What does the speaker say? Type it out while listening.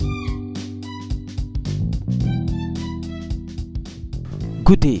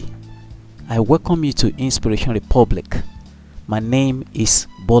Good day. I welcome you to Inspiration Republic. My name is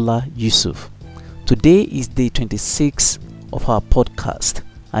Bola Yusuf. Today is day 26 of our podcast,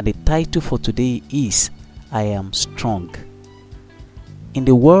 and the title for today is I Am Strong. In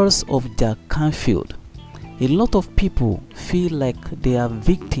the words of Jack Canfield, a lot of people feel like they are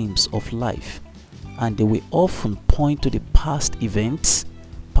victims of life, and they will often point to the past events,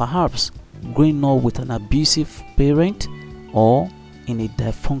 perhaps growing up with an abusive parent or in a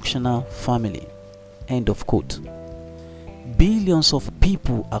dysfunctional family. End of quote. Billions of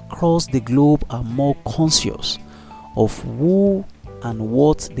people across the globe are more conscious of who and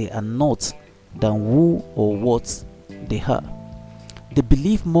what they are not than who or what they are. They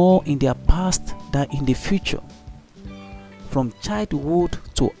believe more in their past than in the future. From childhood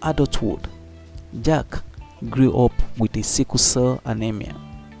to adulthood, Jack grew up with a sickle cell anemia.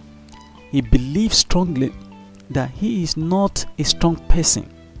 He believes strongly that he is not a strong person.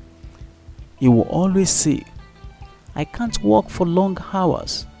 He will always say, I can't work for long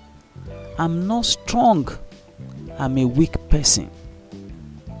hours. I'm not strong. I'm a weak person.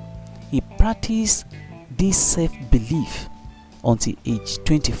 He practiced this self-belief until age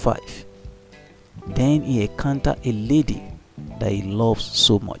 25. Then he encountered a lady that he loves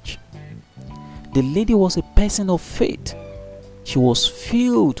so much. The lady was a person of faith. She was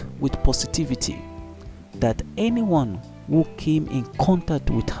filled with positivity, that anyone who came in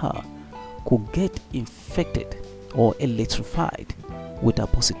contact with her could get infected or electrified with her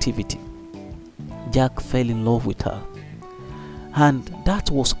positivity. Jack fell in love with her, and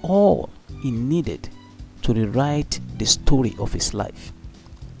that was all he needed to rewrite the story of his life.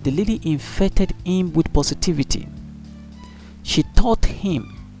 The lady infected him with positivity. She taught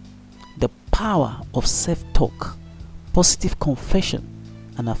him the power of self-talk, positive confession,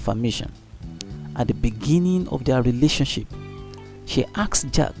 and affirmation. At the beginning of their relationship, she asked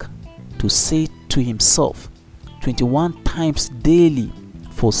Jack to say to himself 21 times daily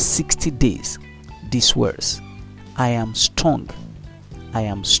for 60 days these words: I am strong, I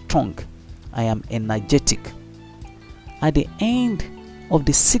am strong, I am energetic. At the end of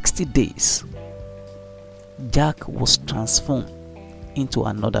the 60 days, Jack was transformed into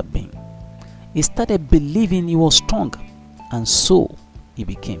another being. He started believing he was strong, and so he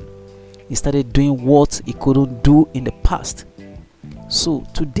became. He started doing what he couldn't do in the past. So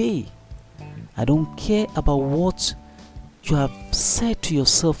today, I don't care about what you have said to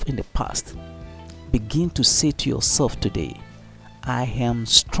yourself in the past. Begin to say to yourself today, I am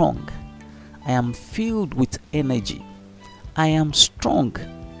strong. I am filled with energy. I am strong,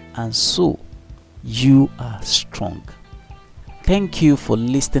 and so you are strong. Thank you for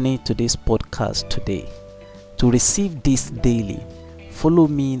listening to this podcast today. To receive this daily, follow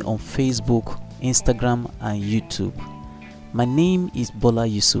me on Facebook, Instagram, and YouTube. My name is Bola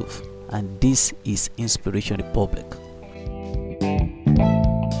Yusuf, and this is Inspiration Republic.